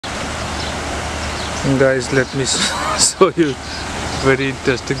Guys, let me show you very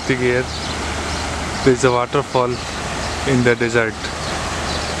interesting thing here. There is a waterfall in the desert.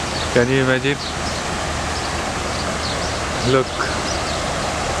 Can you imagine? Look,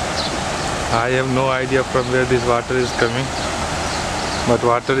 I have no idea from where this water is coming, but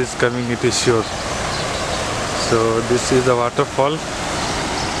water is coming, it is sure. So this is the waterfall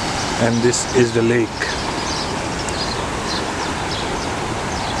and this is the lake.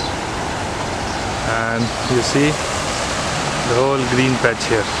 And you see the whole green patch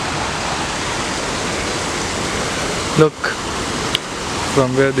here. Look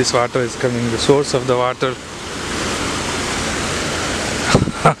from where this water is coming, the source of the water.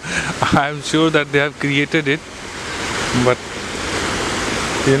 I am sure that they have created it, but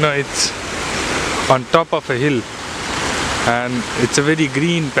you know, it's on top of a hill and it's a very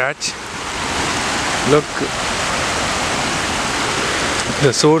green patch. Look,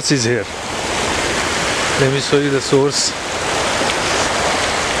 the source is here. Let me show you the source.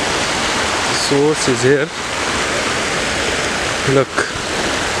 The source is here. Look.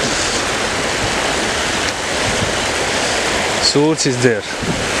 Source is there.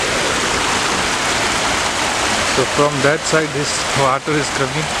 So from that side this water is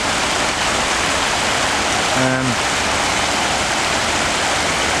coming, and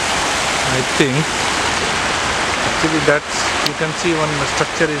I think actually that's, you can see one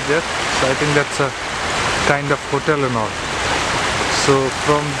structure is there. So I think that's a kind of hotel and all. So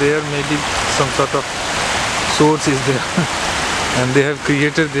from there maybe some sort of source is there and they have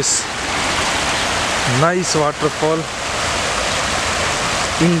created this nice waterfall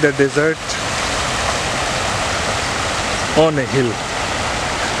in the desert on a hill.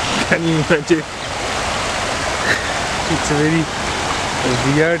 Can you imagine? It's very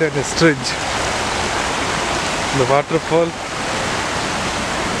weird and strange. The waterfall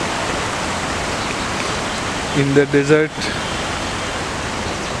in the desert,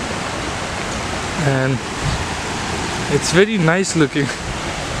 and it's very nice looking,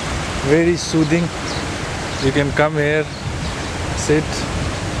 very soothing. You can come here, sit,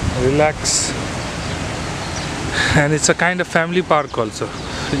 relax, and it's a kind of family park also.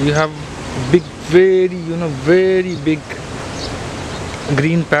 You have big, very big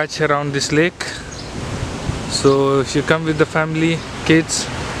green patch around this lake. So if you come with the family, kids,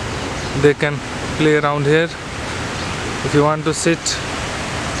 they can play around here. If you want to sit,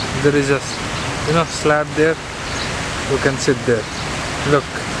 there is a slab there. You can sit there. Look,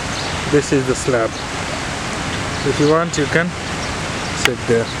 this is the slab. If you want, you can sit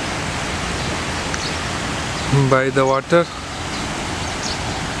there by the water.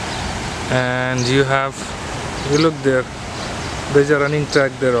 And you look there, there's a running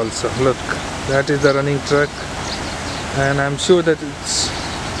track there also. Look, that is the running track, and I'm sure that it's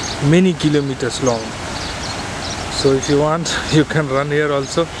many kilometers long. So if you want, you can run here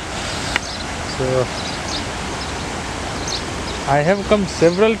also. So I have come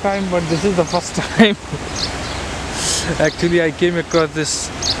several times, but this is the first time actually I came across this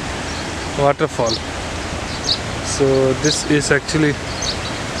waterfall. So this is actually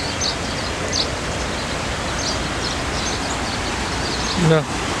a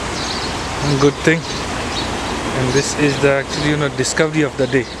good thing, and this is the actually discovery of the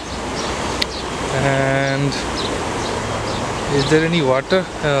day. And is there any water,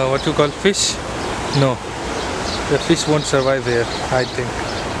 what you call fish? No, the fish won't survive here, I think.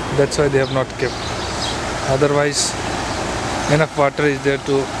 That's why they have not kept. Otherwise enough water is there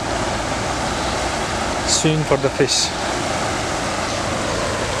to swim for the fish.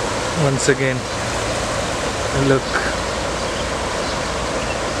 Once again, look.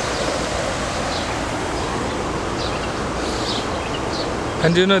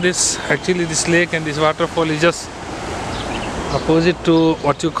 And this lake and this waterfall is just opposite to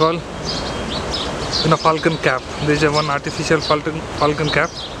what you call Falcon Cap. There is one artificial Falcon Cap.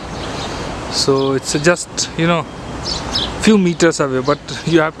 So it's just few meters away, but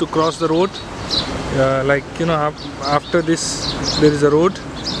you have to cross the road. After this there is a road,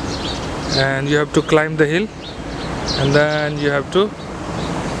 and you have to climb the hill, and then you have to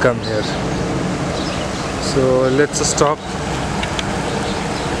come here. So let's stop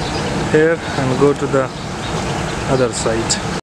here and go to the other side.